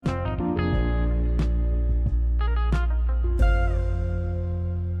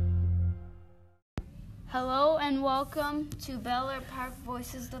Hello and welcome to Bel Air Park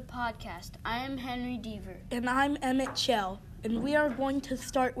Voices, the podcast. I am Henry Deaver. And I'm Emmett Chell, and we are going to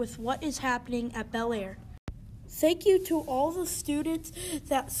start with what is happening at Bel Air. Thank you to all the students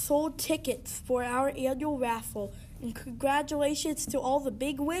that sold tickets for our annual raffle, and congratulations to all the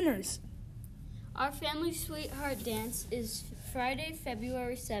big winners. Our Family Sweetheart Dance is Friday,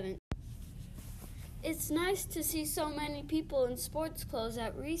 February 7th. It's nice to see so many people in sports clothes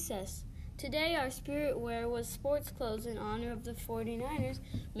at recess. Today, our spirit wear was sports clothes in honor of the 49ers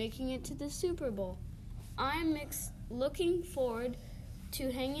making it to the Super Bowl. I'm looking forward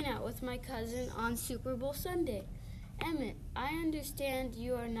to hanging out with my cousin on Super Bowl Sunday. Emmett, I understand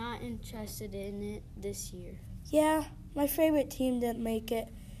you are not interested in it this year. Yeah, my favorite team didn't make it.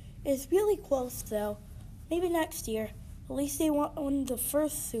 It's really close, though. Maybe next year. At least they won the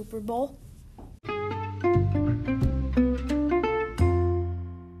first Super Bowl.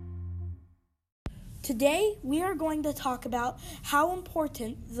 Today, we are going to talk about how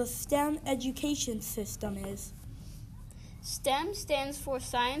important the STEM education system is. STEM stands for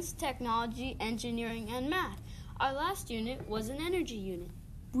Science, Technology, Engineering, and Math. Our last unit was an energy unit.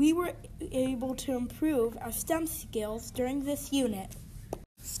 We were able to improve our STEM skills during this unit.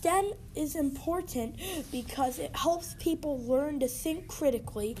 STEM is important because it helps people learn to think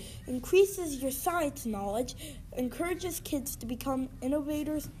critically, increases your science knowledge, encourages kids to become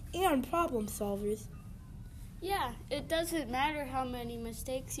innovators and problem solvers. Yeah, it doesn't matter how many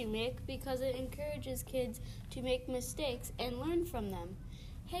mistakes you make because it encourages kids to make mistakes and learn from them.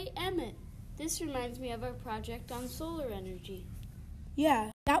 Hey, Emmett, this reminds me of our project on solar energy.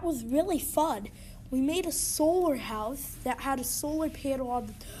 Yeah, that was really fun. We made a solar house that had a solar panel on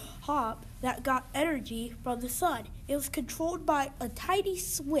the top that got energy from the sun. It was controlled by a tiny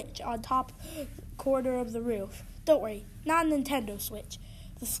switch on top corner of the roof. Don't worry, not a Nintendo Switch.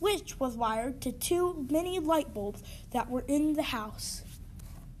 The switch was wired to 2 mini light bulbs that were in the house.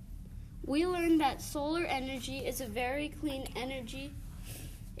 We learned that solar energy is very clean energy,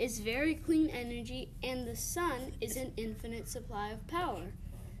 and the sun is an infinite supply of power.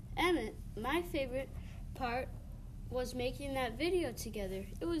 Emmett, my favorite part was making that video together.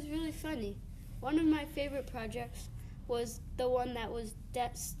 It was really funny. One of my favorite projects was the one that was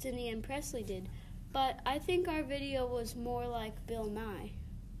Destiny and Presley did, but I think our video was more like Bill Nye.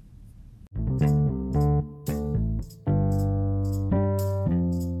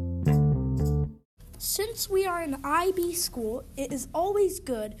 Since we are an IB school, it is always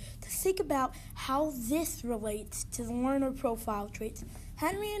good to think about how this relates to the learner profile traits.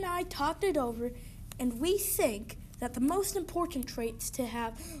 Henry and I talked it over, and we think that the most important traits to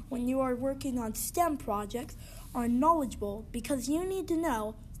have when you are working on STEM projects are knowledgeable, because you need to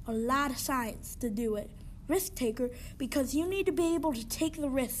know a lot of science to do it. Risk taker, because you need to be able to take the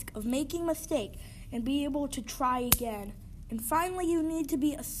risk of making a mistake and be able to try again. And finally, you need to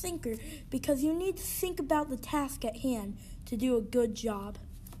be a thinker, because you need to think about the task at hand to do a good job.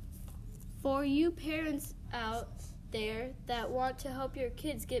 For you parents out there that want to help your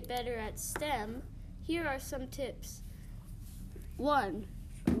kids get better at STEM, here are some tips. 1.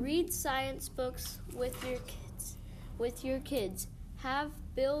 Read science books with your kids. Have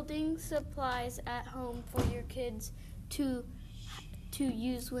building supplies at home for your kids to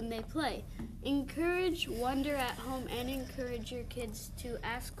use when they play. Encourage wonder at home and encourage your kids to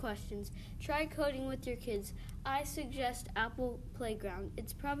ask questions. Try coding with your kids. I suggest Apple Playground.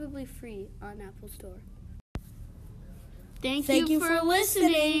 It's probably free on Apple Store. Thank you for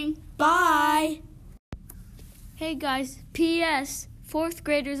listening. Bye. Hey guys, P.S. 4th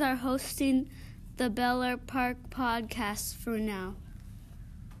graders are hosting the Bel Air Park podcast for now.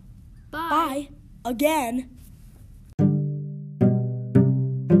 Bye. Bye. Again.